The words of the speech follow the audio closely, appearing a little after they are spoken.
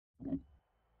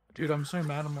Dude, I'm so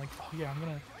mad. I'm like, oh yeah, I'm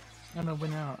gonna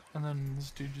win out, and then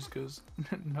this dude just goes,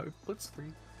 no, blitz 3.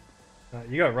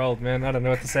 You got rolled, man. I don't know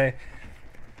what to say.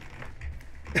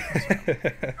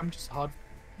 I'm just hard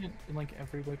in like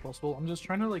every way possible. I'm just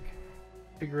trying to like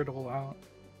figure it all out.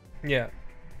 Yeah.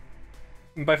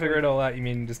 And by figure it all out, you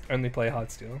mean just only play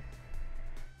Heartsteel?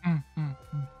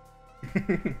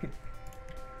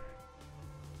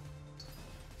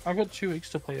 I've got 2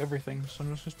 weeks to play everything, so I'm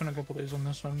just gonna spend a couple days on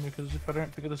this one because if I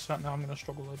don't figure this out now, I'm gonna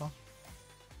struggle later.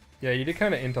 Yeah, you did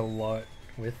kind of int a lot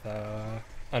with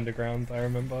Underground, I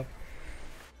remember.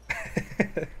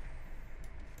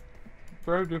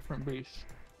 Very different beast.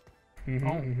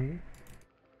 Now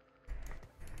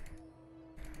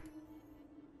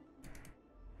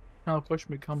the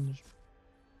question becomes,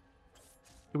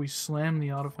 do we slam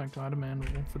the artifact item and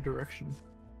roll for direction?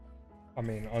 I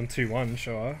mean, on 2-1,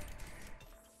 sure.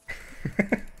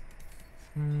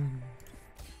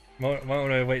 Might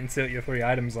want to wait and see what your 3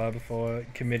 items are before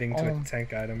committing to a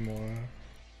tank item or...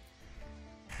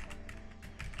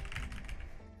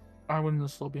 I win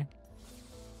this lobby.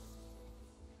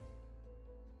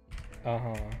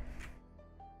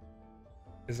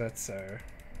 Is that so?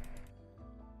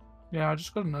 Yeah, I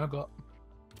just got an ergot.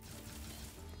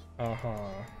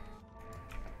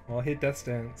 Well, hit Death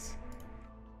Dance.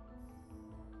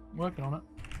 Working on it.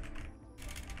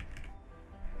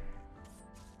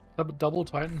 That double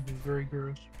Titan would be very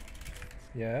gross.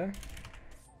 Yeah?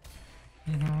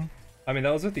 I mean,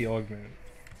 that was with the augment.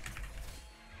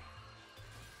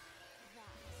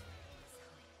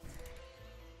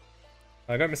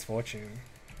 I got Misfortune.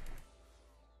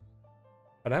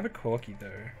 But I have a Corky though.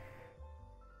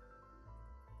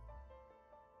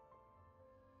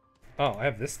 Oh, I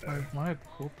have this though. I have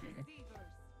Corky.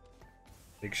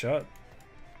 Big shot.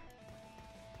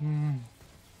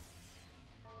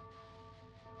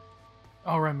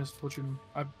 Oh right, Misfortune.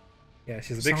 Yeah,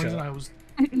 she's a big shot. I was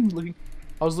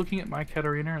looking at my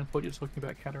Katarina and thought you were talking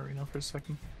about Katarina for a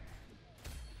second.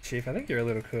 Chief, I think you're a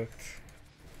little cooked.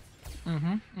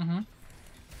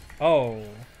 Oh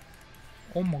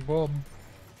my god.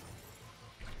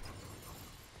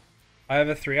 I have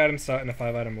a 3-item start and a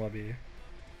 5-item lobby.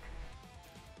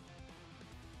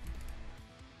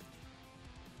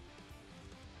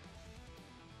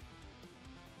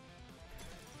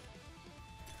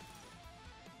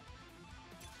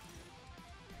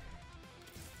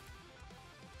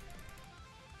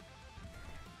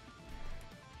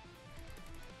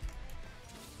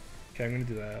 Okay, I'm gonna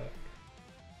do that.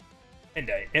 And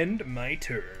I end my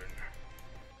turn.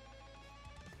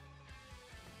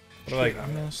 What do I got?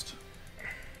 I missed.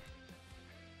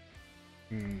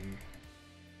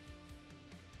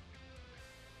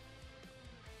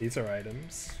 These are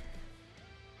items.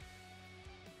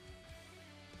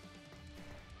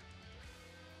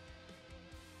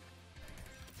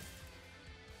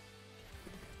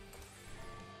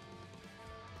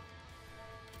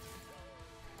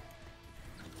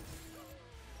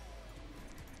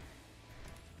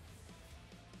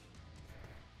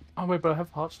 Oh wait, but I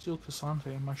have Heartsteel Cassante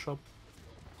in my shop.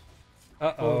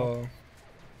 Uh-oh.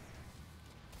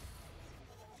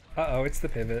 Uh-oh, it's the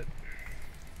pivot.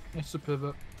 It's the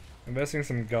pivot. Investing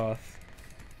some goth.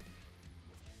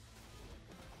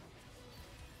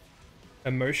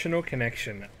 Emotional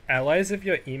connection. Allies of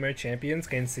your emo champions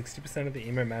gain 60% of the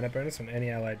emo mana bonus when any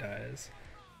ally dies.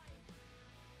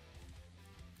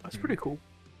 That's pretty cool.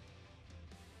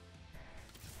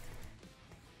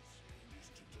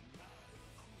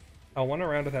 I want a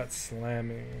round without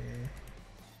slamming.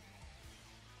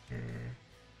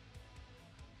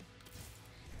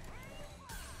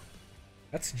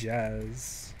 That's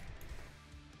jazz.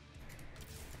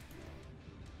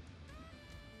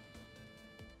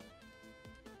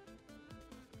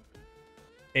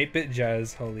 Eight-bit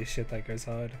jazz, holy shit, that goes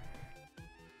hard.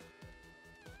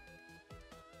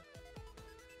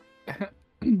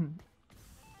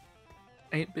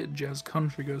 8-bit jazz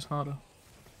country goes harder.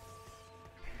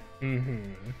 I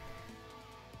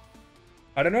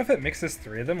don't know if it mixes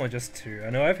 3 of them or just 2. I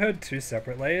know I've heard 2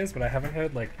 separate layers, but I haven't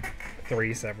heard like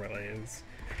 3 separate layers.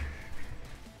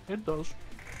 It does.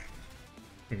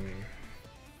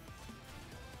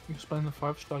 Explain the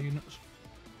 5-star units.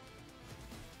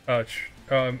 Oh,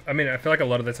 I mean, I feel like a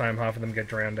lot of the time half of them get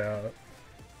drowned out.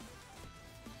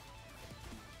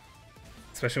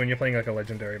 Especially when you're playing like a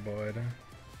legendary board.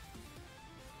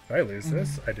 Did I lose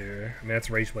this? I do. I mean, that's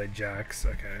Rageblade Jax,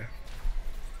 okay.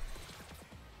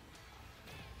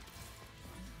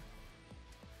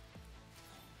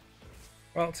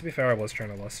 Well, to be fair, I was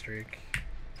trying to lost streak.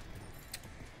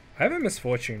 I have a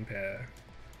Misfortune pair.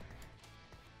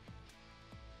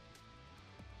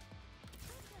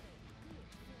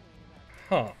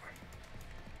 Huh.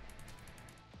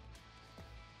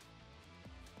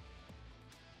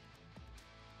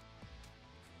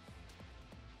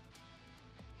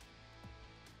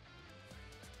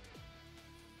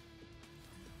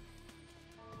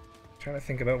 Trying to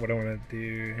think about what I want to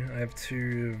do. I have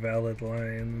 2 valid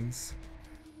lines.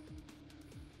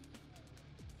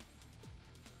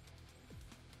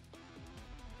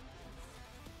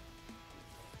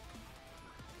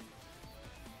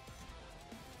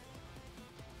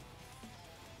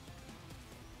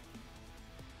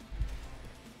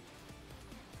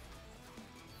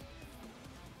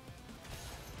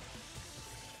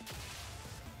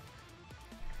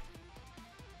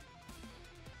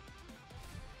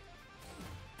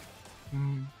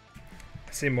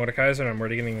 I see Mordekaiser and I'm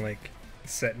already getting like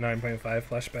set 9.5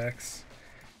 flashbacks.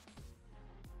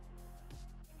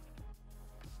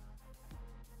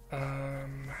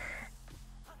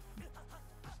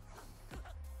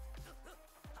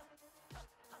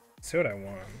 See what I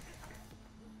want.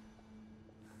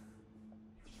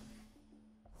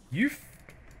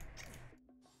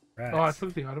 Rats. Oh, I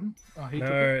took the item. Oh, he took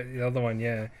No, it. the other one,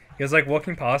 yeah. He was like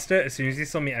walking past it. As soon as he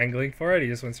saw me angling for it, he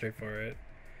just went straight for it.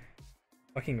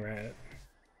 Fucking rat.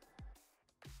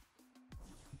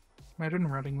 Imagine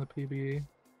ratting the PBE.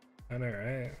 I know,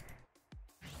 right?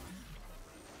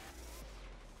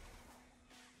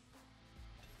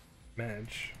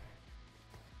 Match.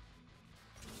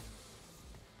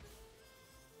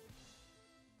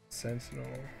 Sentinel.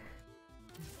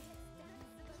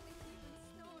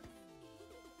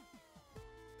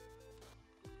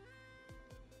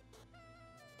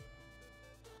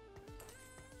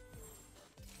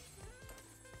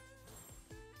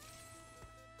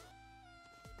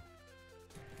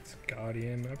 It's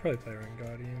Guardian. I'll probably play around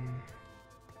Guardian.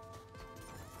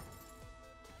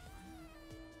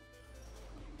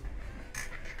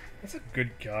 That's a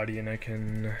good Guardian I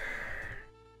can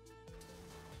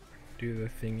do the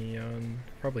thingy on.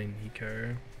 Probably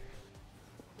Nico.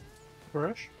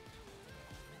 Fresh?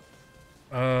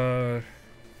 I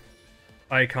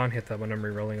can't hit that when I'm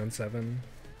rerolling on 7.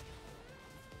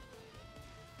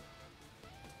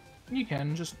 You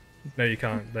can just. No, you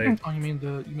can't. They. Oh, you mean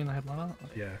the headliner?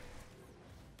 Yeah.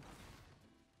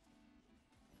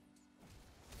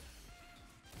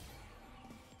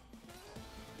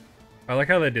 I like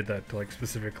how they did that to like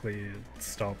specifically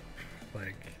stop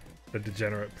like the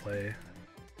degenerate play.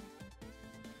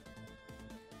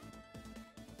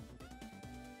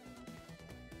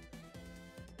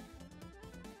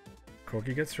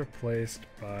 Corki gets replaced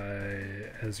by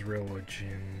Ezreal or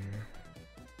Jhin.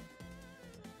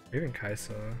 Even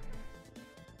Kai'Sa.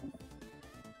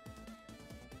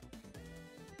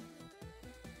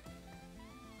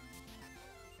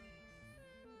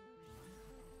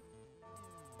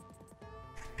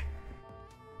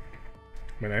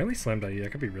 When I only slammed IE, I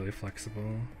could be really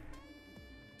flexible.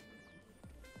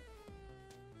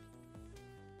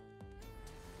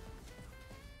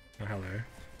 Oh, hello.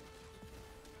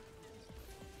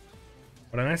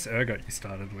 What a nice ergot you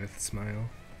started with, Smile.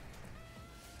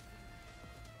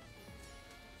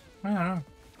 I don't know.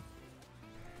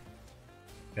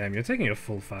 Damn, you're taking a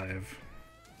full 5.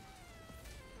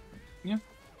 Yeah.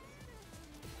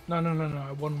 No.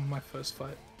 I won my first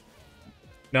fight.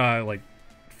 No, like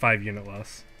 5 unit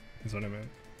loss is what I meant.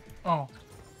 Oh,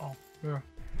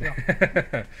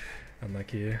 yeah.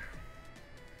 Unlucky.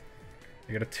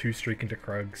 I got a 2 streak into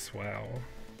Krugs. Wow.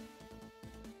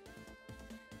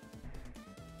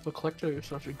 The collector is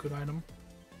such a good item.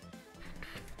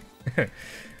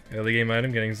 Early game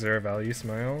item getting 0 value,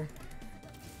 Smile.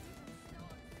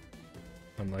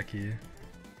 Unlucky.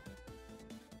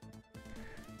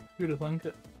 Who'd have thunk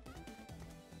it?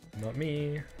 Not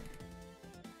me.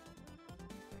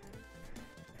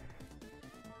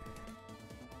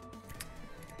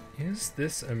 Is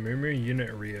this a Mumu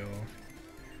unit reel?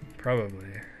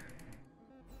 Probably.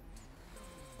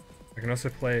 I can also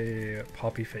play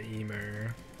Poppy for emo.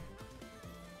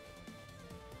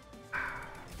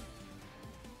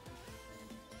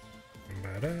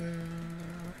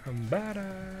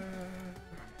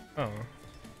 Oh.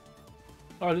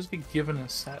 Oh, I'll just be given a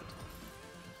set.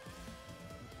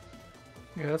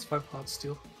 Yeah, that's 5 hearts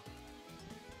steal.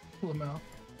 Pull them out.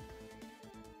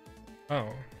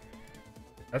 Oh.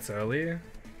 That's early.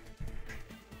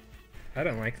 I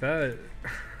don't like that.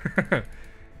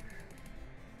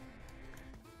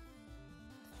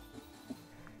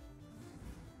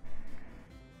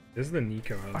 This is the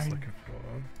Nico I was looking for.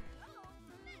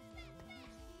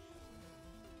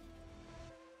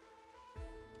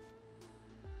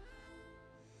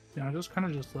 Yeah, I just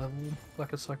kind of level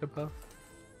like a psychopath.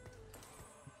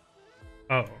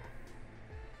 Oh.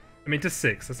 I mean, to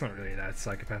 6, that's not really that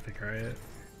psychopathic, right?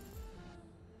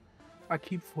 I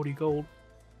keep 40 gold.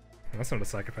 That's not a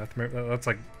psychopath. That's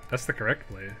like, that's the correct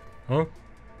play. Huh?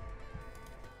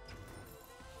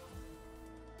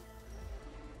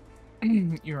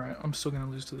 You're right. I'm still gonna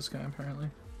lose to this guy apparently.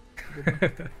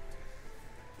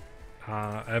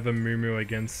 I have a Moo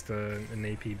against an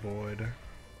AP board.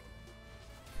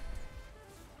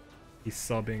 He's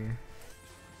subbing.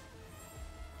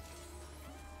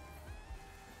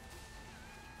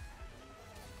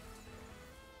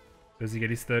 Does he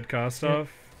get his third cast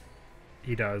off?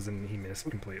 He does, and he missed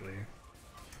completely.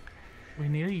 We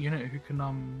need a unit who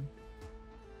can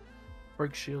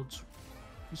break shields.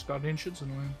 This guardian shit's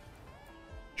annoying.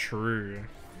 True.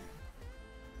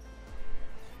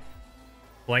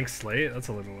 Blank slate? That's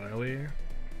a little early.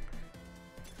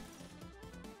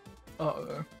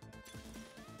 Uh-oh.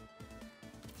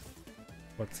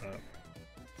 What's up?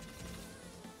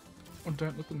 Oh,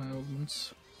 don't look at my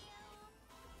elements.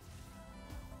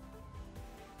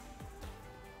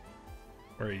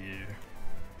 Where are you?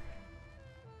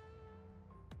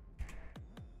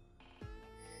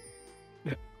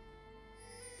 Yeah.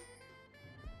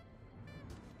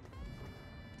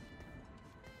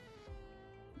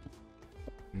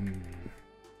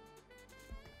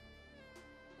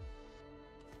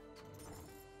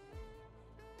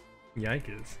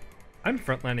 Yikes. I'm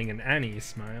frontlining an Annie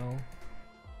smile.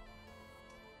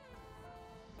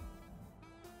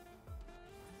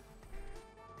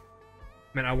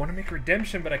 Man, I want to make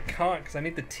redemption, but I can't because I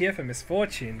need the tier for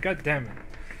misfortune. God damn it.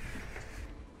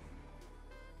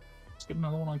 Let's get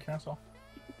another one on castle.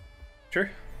 Sure.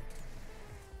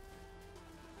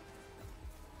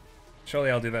 Surely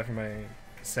I'll do that for my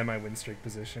semi-win streak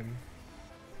position.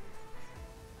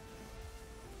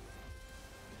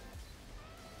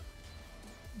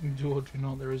 Do or do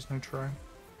not, there is no try.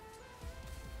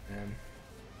 Man.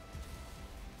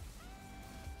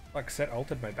 Fuck, Set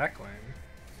altered my backline.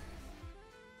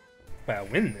 But I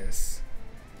win this.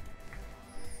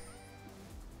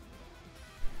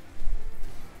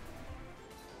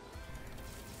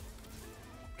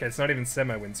 Okay, it's not even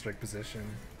semi-win streak position.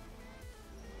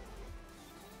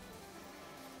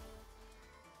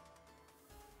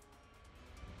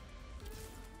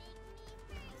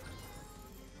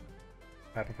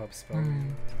 Papa Pup spell.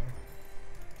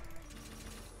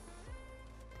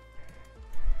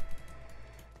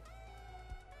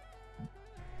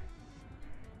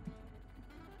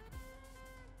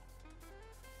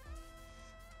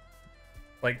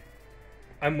 Like,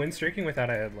 I'm win streaking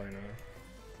without a headliner.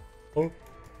 Oh.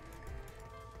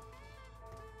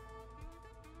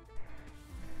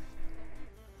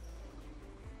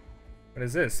 What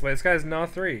is this? Wait, this guy's Gnaw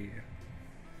 3.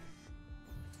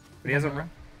 But he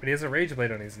has a Rage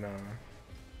Blade on his Gnaw.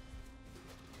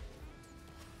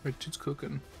 Richard's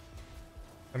cooking.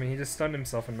 I mean, he just stunned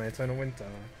himself in my Eternal Winter.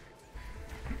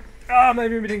 Ah,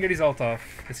 maybe we didn't get his ult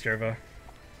off. It's Jova.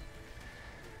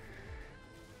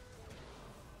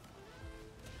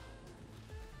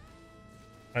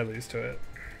 I lose to it.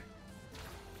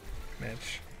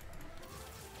 Mitch.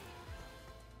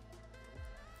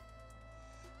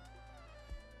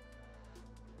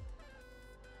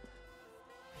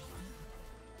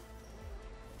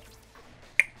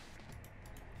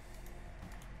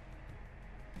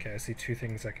 Okay, I see two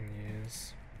things I can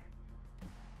use.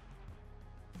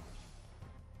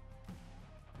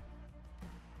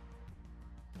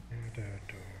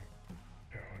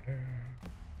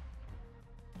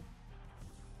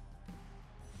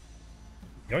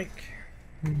 Yoink.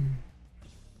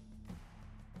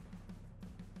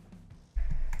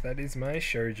 That is my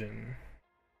Shurgen.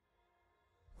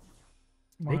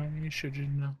 My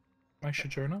Shurgen. My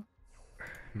Shurgen?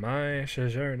 My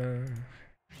Shurgen.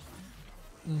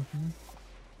 Mm-hmm.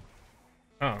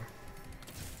 Oh.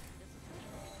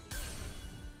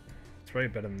 It's way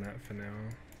better than that for now.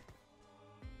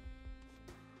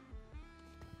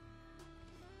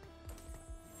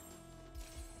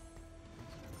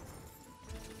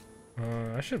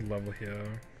 I should level here.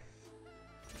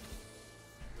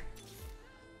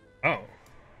 Oh.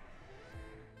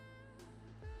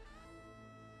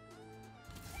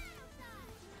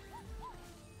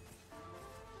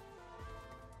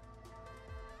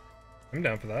 I'm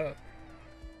down for that.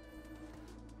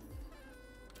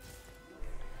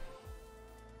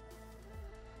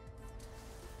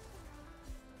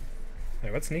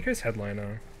 Hey, what's Nico's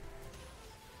headliner?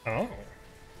 Oh.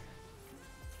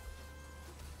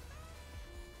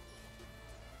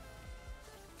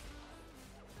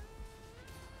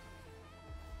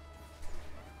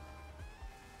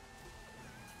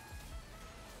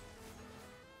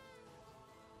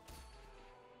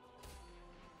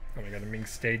 Oh my god, I'm being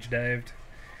stage dived.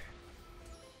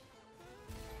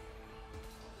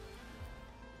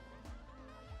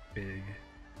 Big.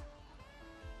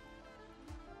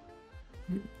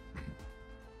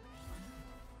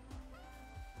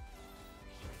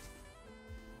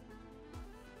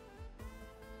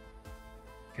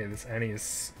 Okay, this Annie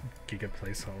is Giga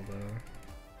placeholder.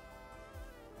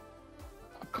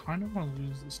 I kind of want to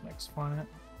lose this next fight.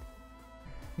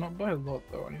 Not by a lot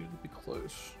though, I need it to be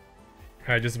close.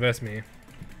 Alright, just verse me.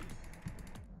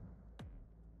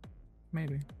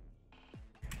 Maybe.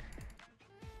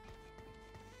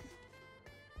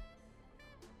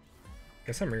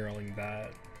 Guess I'm rerolling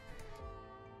that.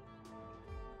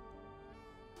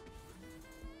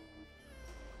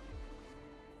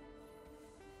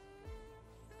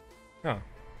 Oh,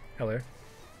 hello.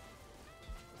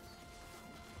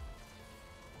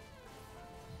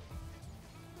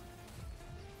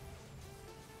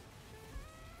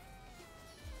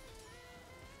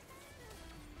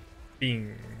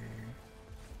 Being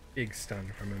big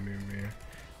stun from a Moo.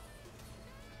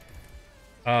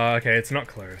 Okay, it's not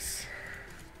close.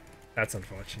 That's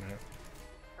unfortunate.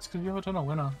 It's because you haven't done a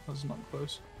winner. That's not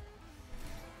close.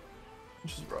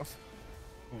 Which is rough.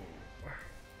 Ooh.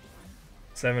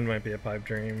 7 might be a pipe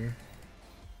dream.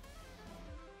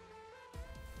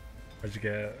 What'd you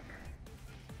get?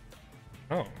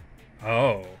 Oh.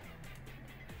 Oh.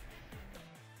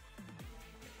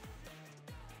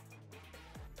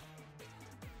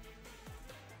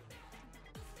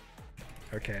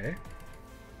 Okay.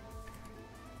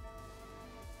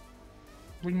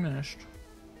 Diminished.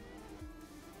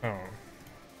 Oh. I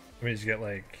mean, did you get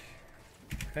like...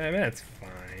 I mean, that's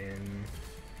fine.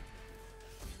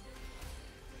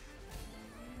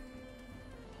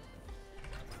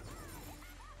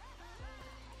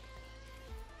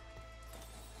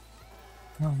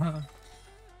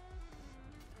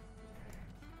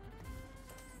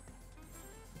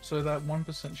 So that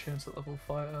 1% chance at level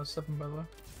 7 by the way.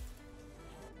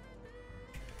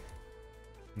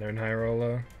 Known high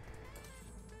roller.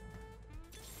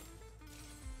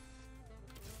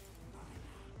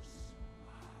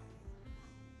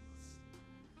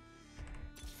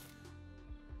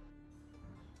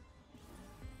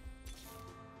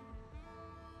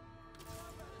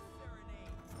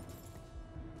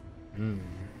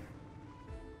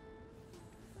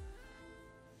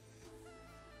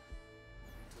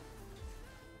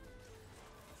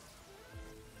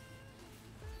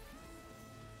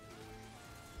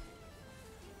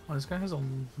 Oh, this guy has a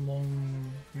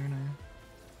long Yone.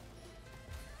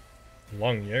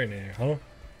 Long Yone, huh?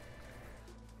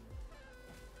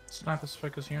 Sniper's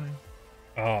focus Yone.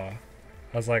 Ah.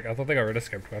 I was like, I thought they got rid of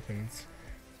scoped weapons.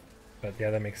 But yeah,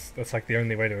 that's like the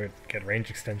only way to get range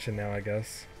extension now, I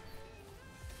guess.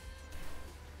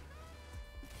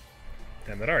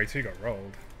 Damn, that RE2 got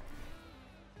rolled.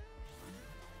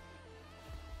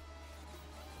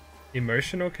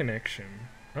 Emotional connection.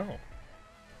 Oh.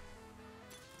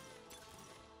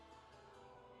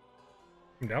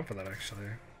 I'm down for that, actually.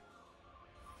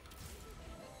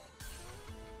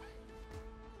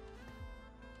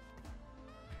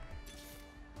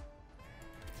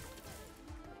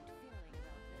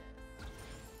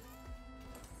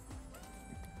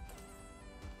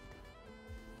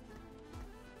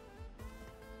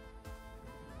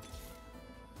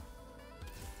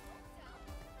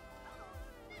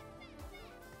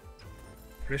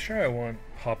 Pretty sure I want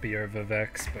Poppy over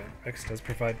Vex, but Vex does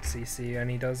provide CC and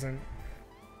he doesn't.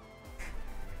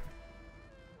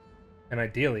 And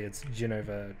ideally it's Jhin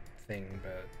over Thing,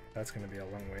 but that's going to be a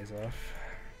long ways off.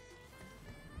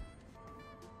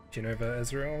 Jhin over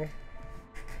Ezreal.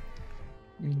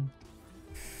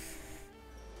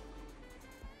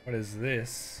 What is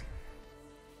this?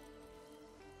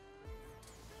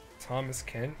 Thomas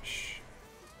Kench.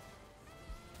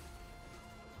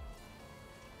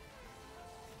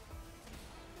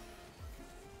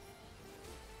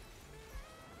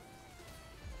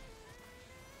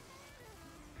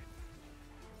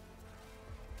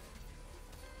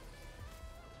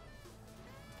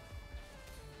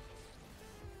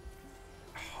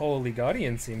 Holy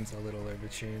Guardian seems a little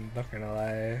overtuned, not gonna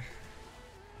lie.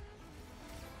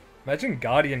 Imagine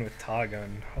Guardian with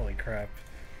Targon, holy crap.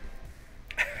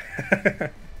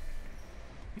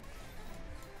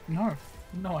 No,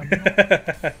 I'm not.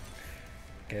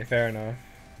 Okay, fair enough.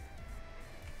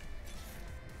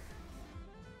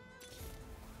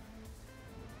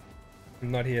 I'm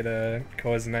not here to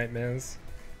cause nightmares.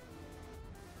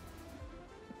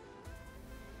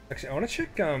 Actually, I want to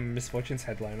check Misfortune's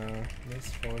headliner.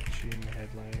 Misfortune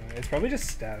headliner. It's probably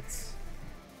just stats.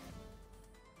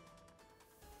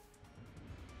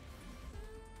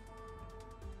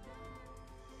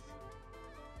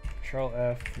 Control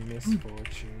F,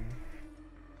 misfortune.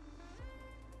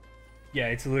 Yeah,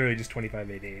 it's literally just 25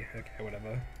 AD. Okay,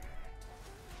 whatever.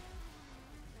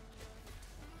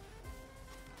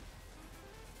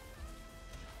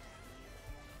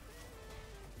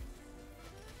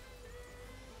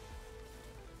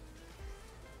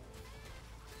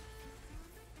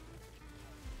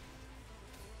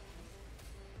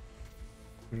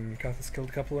 Kath's killed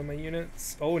a couple of my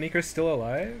units. Oh, Nico's still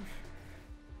alive?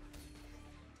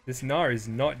 This Gnar is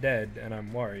not dead, and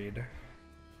I'm worried.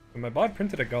 But my bot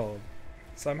printed a gold,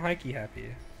 so I'm hikey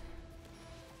happy.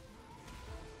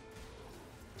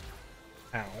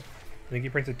 Ow. I think he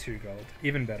printed 2 gold.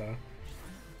 Even better.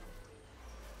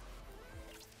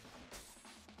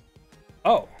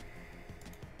 Oh!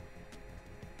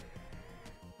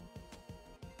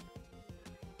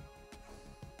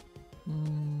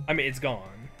 I mean, it's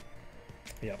gone.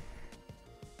 Yep.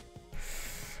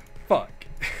 Fuck.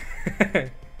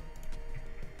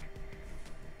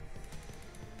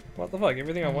 What the fuck?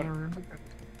 Everything I want.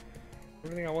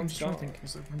 Everything I want's gone.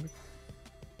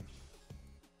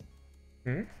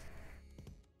 Hmm?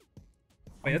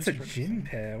 Wait, that's a gym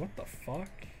pair. What the fuck?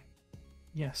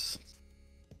 Yes.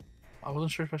 I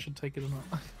wasn't sure if I should take it or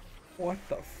not. What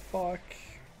the fuck?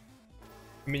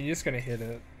 I mean, you're just gonna hit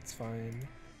it. It's fine.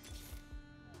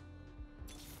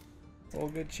 It's all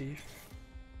good, Chief.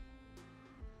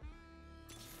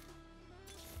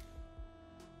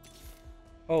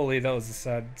 Holy, that was a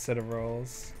sad set of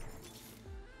rolls.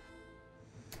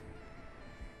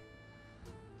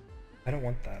 I don't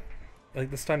want that.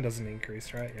 Like, the stun doesn't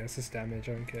increase, right? Yeah, it's just damage,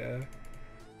 I don't care.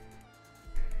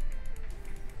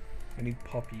 I need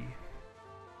Poppy.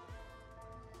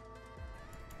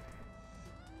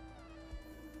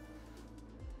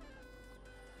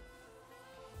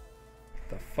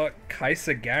 The fuck?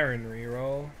 Kaiser Garen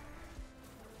reroll.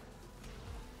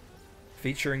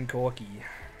 Featuring Corky.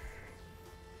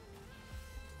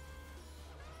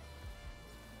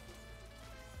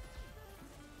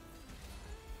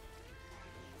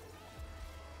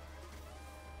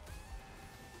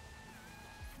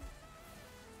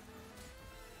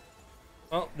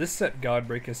 Well, this set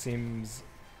Guardbreaker seems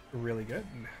really good.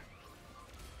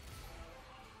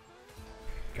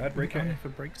 Guardbreaker. Only if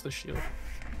it breaks the shield.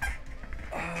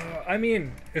 I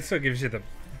mean, it still gives you the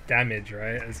damage,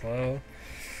 right, as well.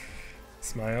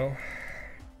 Smile.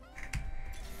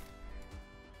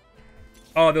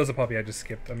 Oh, there was a Poppy I just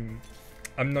skipped.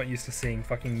 I'm not used to seeing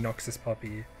fucking Noxus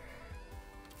Poppy.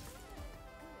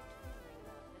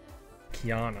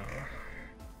 Kiana.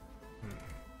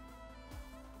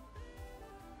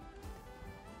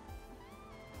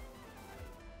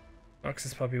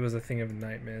 Noxus Poppy was a thing of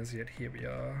nightmares, yet here we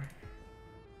are.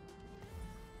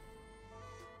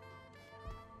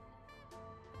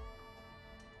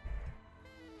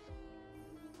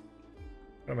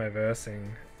 What am I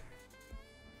versing?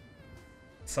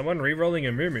 Someone re-rolling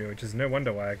a Moo, which is no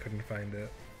wonder why I couldn't find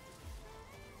it.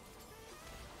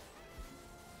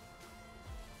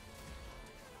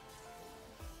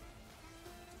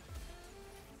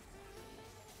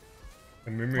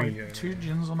 Like, 2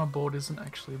 Jins on a board isn't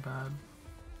actually bad.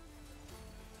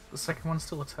 The second one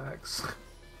still attacks.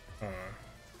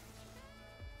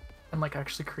 And like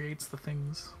actually creates the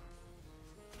things.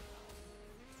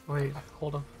 Wait,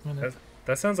 hold on a minute.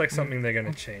 That sounds like something they're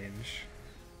gonna change.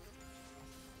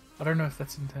 I don't know if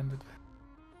that's intended.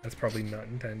 That's probably not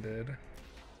intended.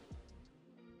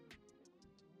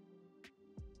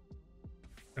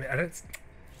 I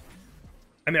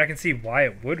mean, I can see why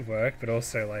it would work, but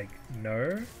also, like,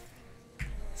 no.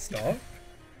 Stop.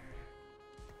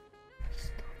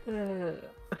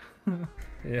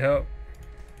 Yep.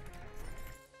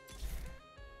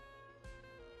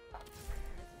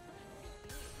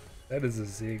 That is a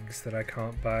Ziggs that I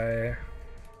can't buy.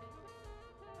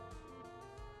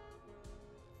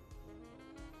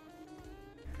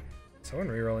 Someone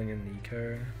rerolling in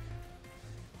Nico.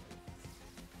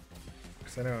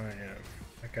 Because I know I am.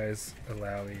 That guy's a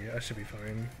Lowy. I should be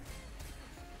fine.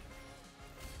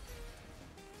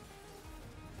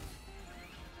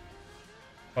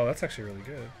 Oh, that's actually really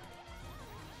good.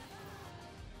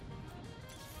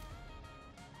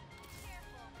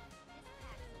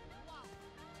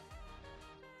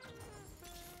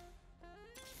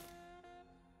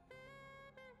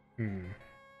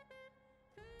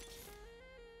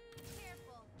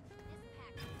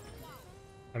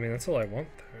 I mean, that's all I want,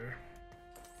 though.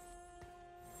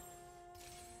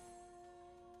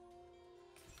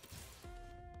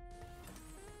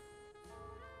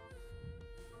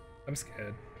 I'm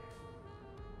scared.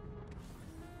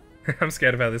 I'm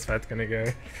scared of how this fight's gonna go.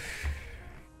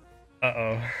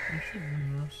 Uh-oh.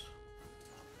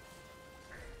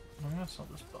 No, that's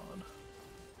not this bad.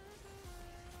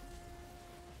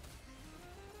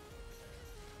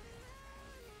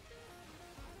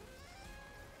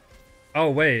 Oh,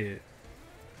 wait.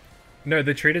 No,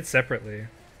 they're treated separately.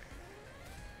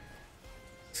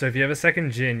 So if you have a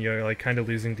second Jin, you're like kind of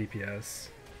losing DPS.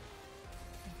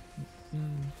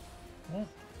 What?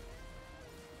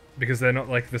 Because they're not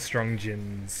like the strong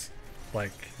Jins,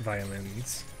 like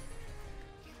violins.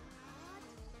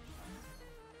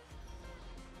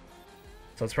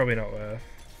 So it's probably not worth.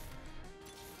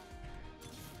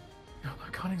 I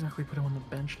can't exactly put him on the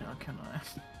bench now, can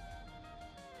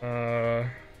I?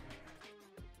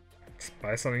 Just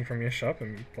buy something from your shop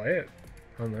and play it.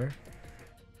 I don't know.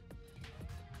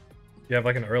 If you have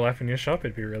like an Olaf in your shop,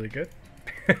 it'd be really good.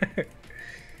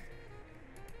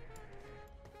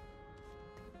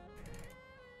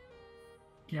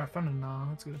 Yeah, I found a nah,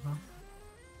 that's good enough.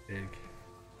 Big.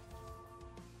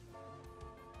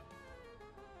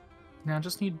 Now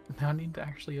I need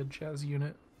actually a jazz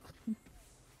unit.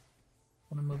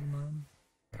 When I'm level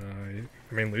 9.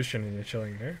 I mean Lucian and you're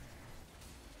chilling there.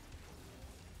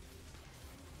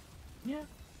 Yeah.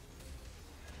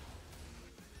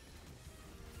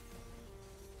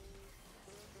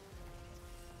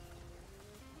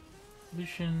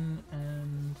 Lucian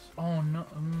and oh no,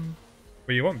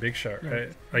 Well, you want Big Shot, yeah.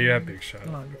 right? Oh, you have Big Shot.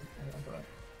 No, I got it.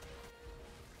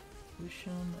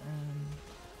 Lucian and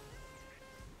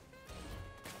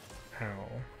How?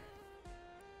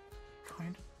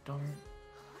 kind of don't.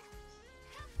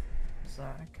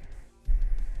 Zach.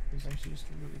 He's actually just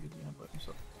a really good unit by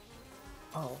himself.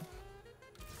 Oh,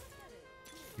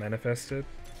 Manifested?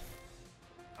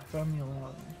 I found the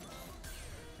alarm.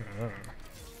 Oh.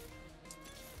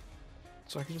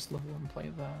 So I can just level and play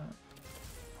that.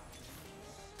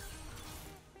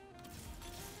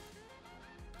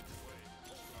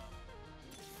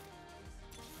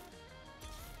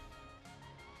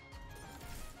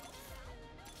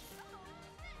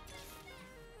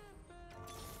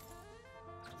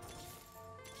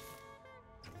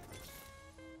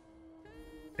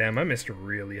 Damn, I missed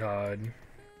really hard.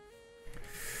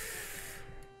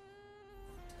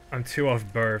 I'm 2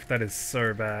 off birth, that is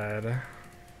so bad.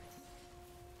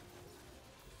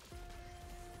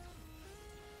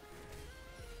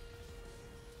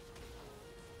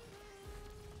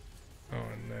 Oh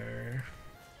no.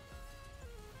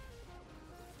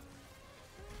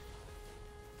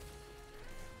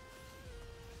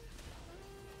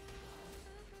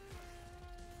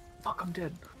 Fuck, I'm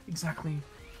dead. Exactly.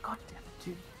 God damn it,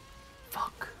 dude.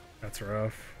 Fuck. That's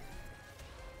rough.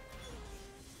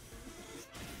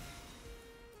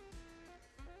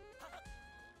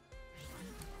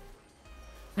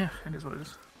 Yeah, it is what it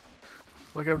is.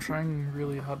 Like, I'm trying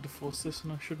really hard to force this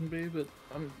and I shouldn't be, but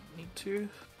I need to.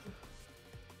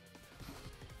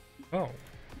 Oh.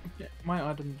 Yeah, my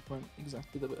items weren't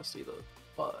exactly the best either,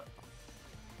 but...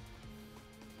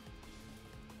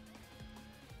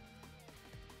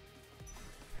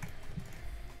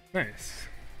 Nice.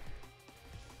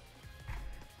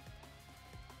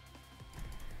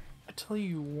 I tell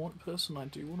you what person I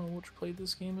do want to watch play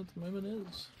this game at the moment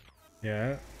is...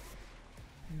 Yeah.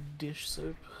 Dish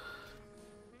Soap.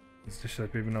 Is Dish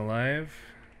Soap even alive?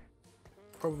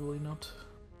 Probably not.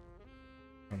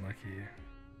 Unlucky.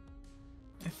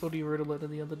 I thought he wrote a letter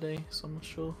the other day, so I'm not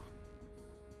sure.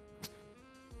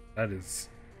 That is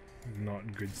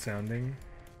not good sounding.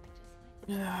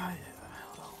 Yeah,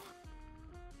 well...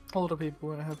 A lot of people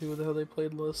weren't happy with how they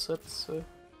played last set, so...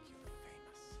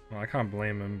 Well, I can't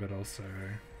blame him, but also...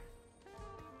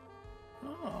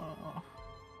 Oh.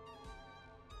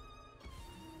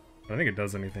 I don't think it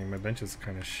does anything. My bench is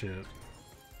kind of shit.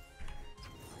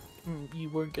 You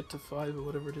won't get to 5 or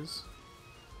whatever it is.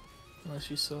 Unless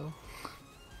you sell.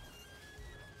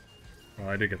 Well,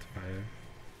 I did get to 5.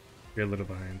 You're a little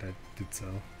behind. I did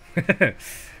sell.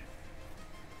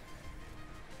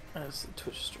 That's the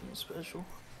Twitch stream special.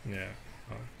 Yeah.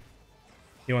 Oh.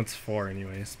 He wants 4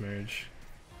 anyway, Smurge.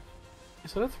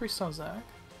 Is that a 3-star Zach?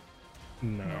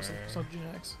 No. No, it's not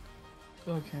G-X.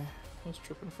 Okay, I was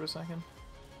tripping for a second.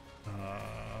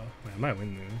 Wait, I might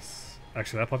win this.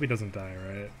 Actually, that puppy doesn't die,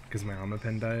 right? Because my armor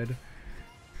pen died.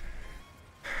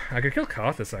 I could kill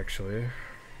Karthus, actually.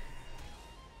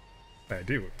 I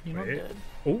do. You're not dead.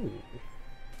 Ooh.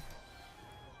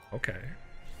 Okay.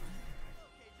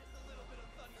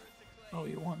 Oh,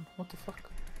 you won. What the fuck?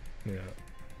 Yeah.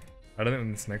 I don't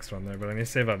think this next one though, but I need to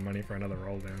save up money for another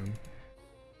roll down.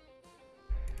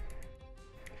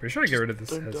 Pretty sure I get rid of this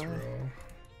don't die. Ezreal.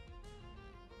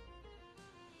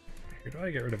 Who do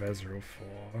I get rid of Ezreal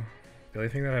for? The only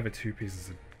thing that I have a 2-piece is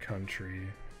a country.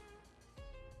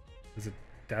 Is it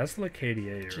Dazzler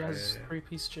KDA, Jazz, right?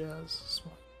 3-piece jazz.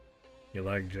 Smart. You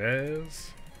like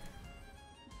jazz?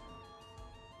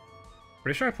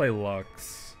 Pretty sure I play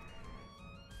Lux.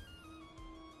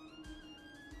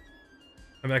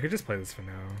 I mean, I could just play this for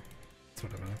now. It's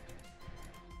whatever.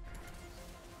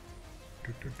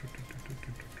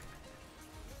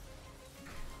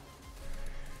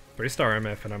 Three-star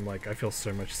MF and I'm like, I feel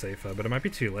so much safer, but it might be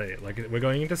too late. Like, we're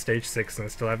going into stage 6 and I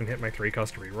still haven't hit my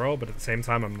 3-cost reroll, but at the same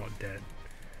time I'm not dead.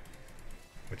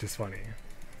 Which is funny.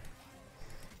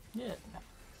 Yeah.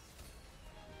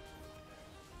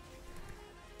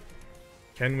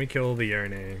 Can we kill the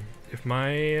Yone? If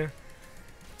my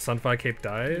Sunfire Cape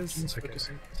dies... Okay.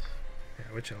 Yeah,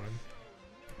 we're chilling.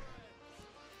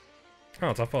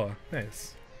 Oh, it's off 4.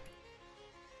 Nice.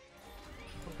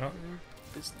 Oh.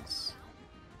 Business.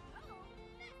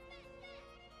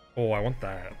 Oh, I want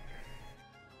that.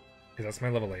 Because that's my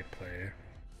level 8 play.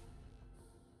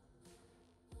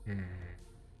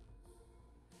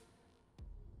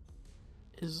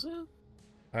 Is it?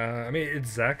 I mean,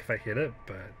 it's Zac if I hit it,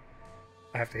 but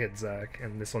I have to hit Zac,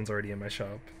 and this one's already in my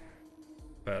shop.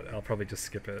 But I'll probably just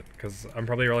skip it, because I'm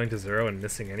probably rolling to 0 and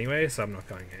missing anyway, so I'm not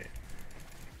going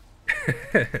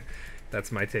 8.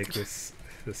 That's my take this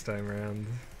time around.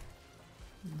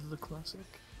 The classic.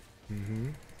 Mm-hmm.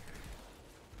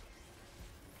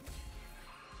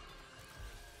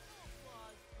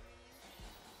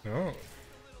 Oh.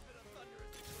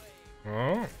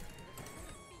 Oh.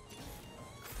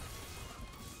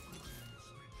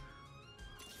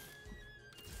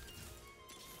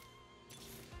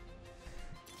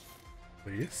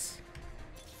 Please.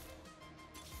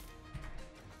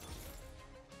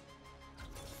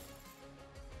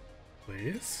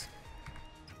 Please.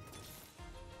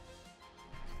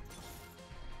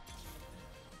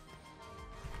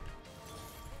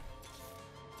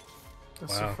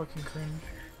 That's so fucking cringe.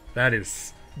 That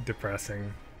is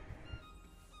depressing.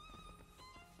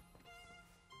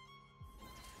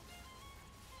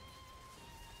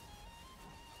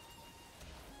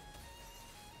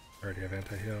 Already have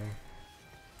anti-heal.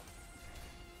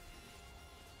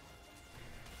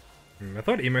 I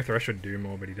thought Emo Thrush would do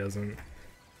more, but he doesn't.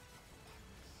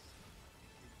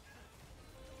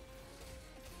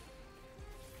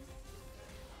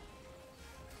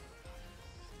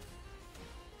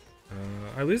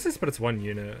 I lose this, but it's 1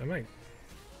 unit. I might...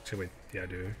 Actually, wait. Yeah, I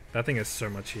do. That thing has so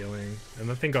much healing. And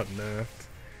that thing got nerfed.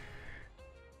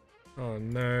 Oh,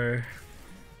 no.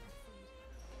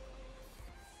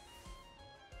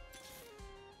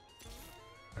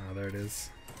 Oh, there it is.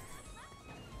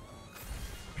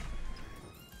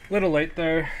 Little late,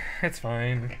 though. It's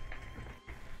fine.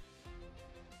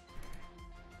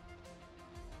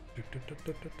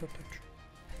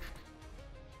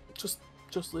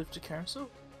 Just live to carousel.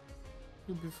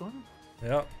 You'll be fine.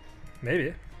 Yeah,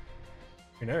 maybe.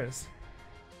 Who knows?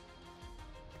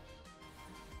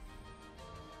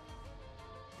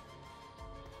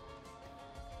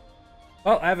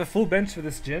 Oh, I have a full bench for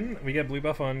this Jhin. We get blue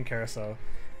buff on carousel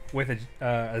with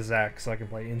a Zac, so I can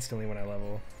play instantly when I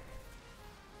level.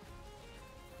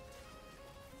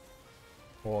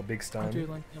 Oh, big stun. I do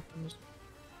like the optimism.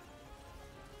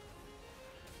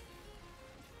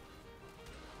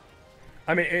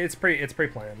 I mean, it's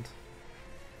pre-planned.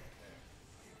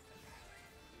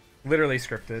 Literally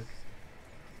scripted.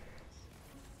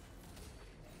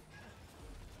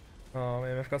 Oh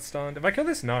man, I've got stunned. If I kill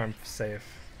this Gnar, I'm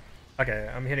safe. Okay,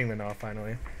 I'm hitting the Gnar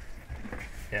finally.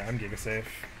 Yeah, I'm giga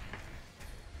safe.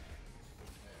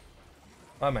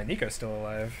 Oh, my Nico's still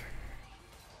alive.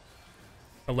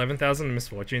 11,000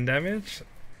 misfortune damage.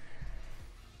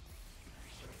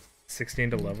 16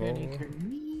 to level.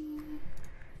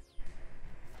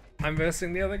 I'm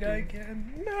versing the other guy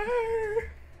again. No!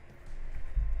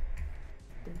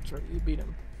 That's right, you beat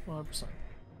him. 100%.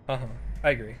 Uh-huh. I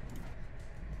agree.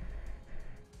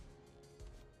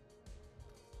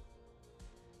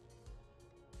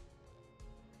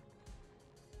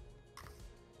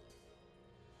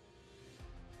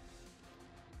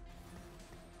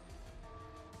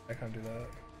 I can't do that.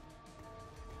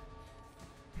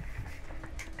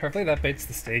 Hopefully that baits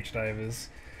the stage divers.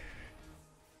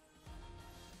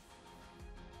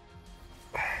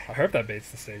 I hope that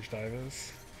baits the stage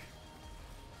divers.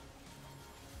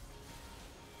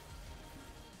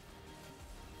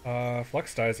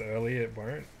 Flux dies early, it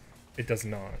won't. It does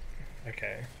not.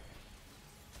 Okay.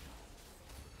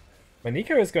 My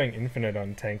Nico is going infinite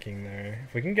on tanking though.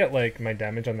 If we can get like my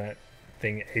damage on that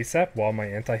thing ASAP while my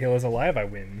anti-heal is alive, I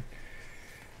win.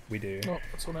 We do. Oh,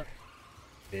 what's on it?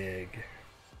 Big.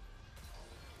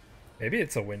 Maybe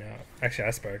it's a win out. Actually,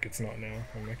 I spoke. It's not now.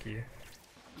 I'm lucky.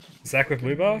 Zac with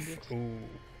blue buff? Ooh,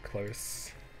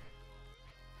 close.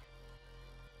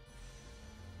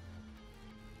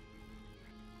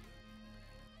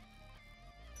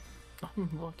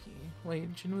 I'm lucky.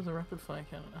 Wait, Jin with a rapid fire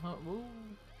cannon. Whoa.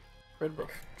 Red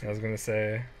buff. I was gonna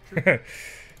say.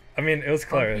 I mean, it was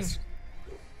close.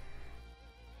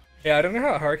 Yeah, I don't know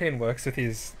how Hurricane works with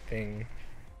his thing.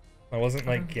 I wasn't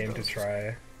like game to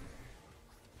try.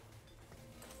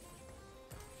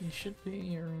 You should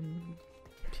be around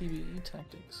PBE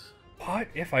tactics. What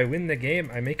if I win the game?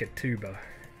 I make a tuba.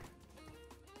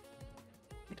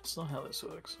 That's not how this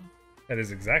works. That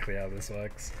is exactly how this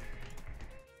works.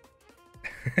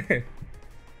 Okay.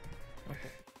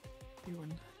 You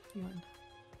win. You win.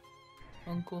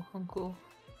 Uncle, uncle.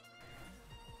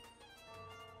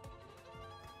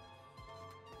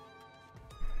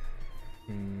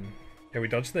 Yeah, we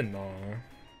dodged the gnaw.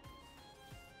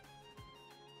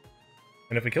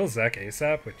 And if we kill Zac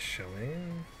ASAP, we're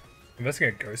chilling. Investing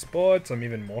a ghost board, so I'm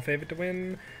even more favored to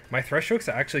win. My Thresh hooks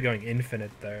are actually going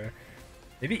infinite though.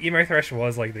 Maybe Emo Thresh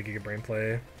was like the GigaBrave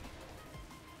play.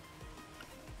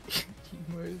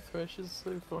 Emo Thresh is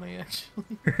so funny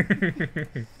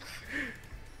actually.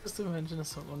 Just imagine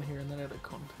someone hearing that out of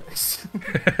context.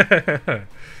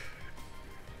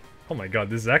 Oh my god,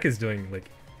 this Zac is doing like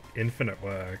infinite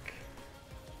work.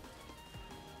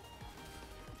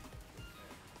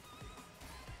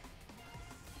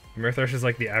 Mirthresh is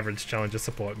like the average challenger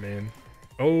support main.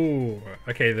 Oh,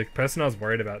 okay, the person I was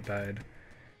worried about died.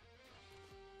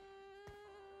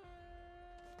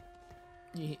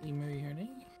 You hit Emo Yone?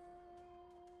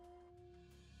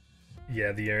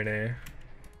 Yeah, the Yone.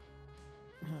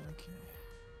 Okay.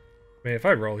 I mean, if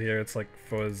I roll here, it's like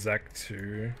for Zac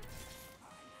 2.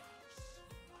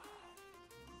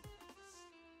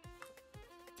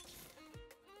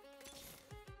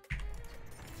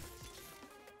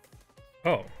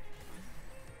 Oh.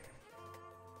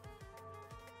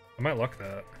 I might lock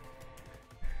that.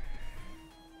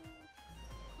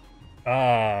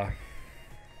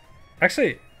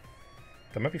 Actually,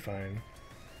 that might be fine.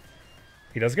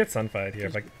 He does get sunfired here,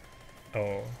 but...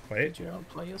 Oh, wait. Did you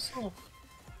outplay yourself?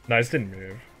 No, I just didn't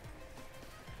move.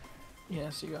 Yeah,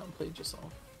 so you outplayed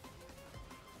yourself.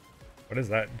 What is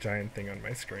that giant thing on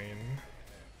my screen?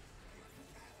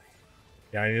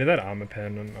 Yeah, I needed that armor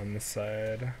pen on this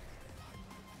side.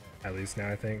 At least now,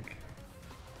 I think.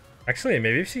 Actually,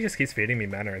 maybe if she just keeps feeding me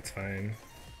mana, it's fine.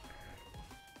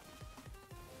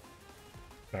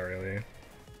 Not really.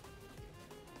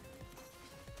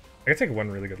 I can take one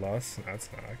really good loss. No, it's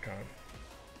not. I can't.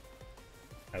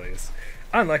 At least.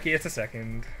 Unlucky, it's a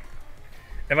second.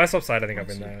 If I swap side, I think I'll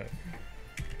win that.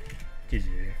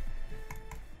 GG.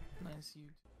 Nice, you.